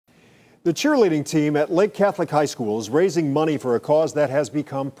The cheerleading team at Lake Catholic High School is raising money for a cause that has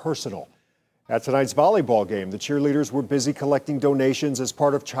become personal. At tonight's volleyball game, the cheerleaders were busy collecting donations as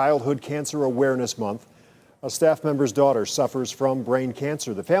part of Childhood Cancer Awareness Month. A staff member's daughter suffers from brain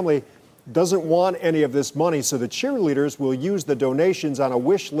cancer. The family doesn't want any of this money, so the cheerleaders will use the donations on a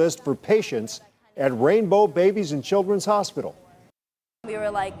wish list for patients at Rainbow Babies and Children's Hospital. We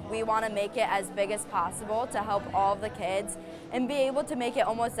were like, we want to make it as big as possible to help all of the kids and be able to make it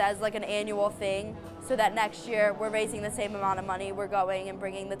almost as like an annual thing so that next year we're raising the same amount of money, we're going and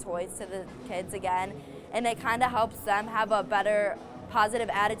bringing the toys to the kids again, and it kind of helps them have a better positive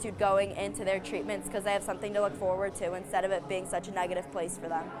attitude going into their treatments because they have something to look forward to instead of it being such a negative place for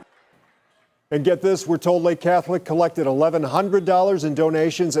them. And get this, we're told Lake Catholic collected $1,100 in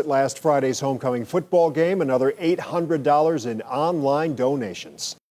donations at last Friday's homecoming football game, another $800 in online donations.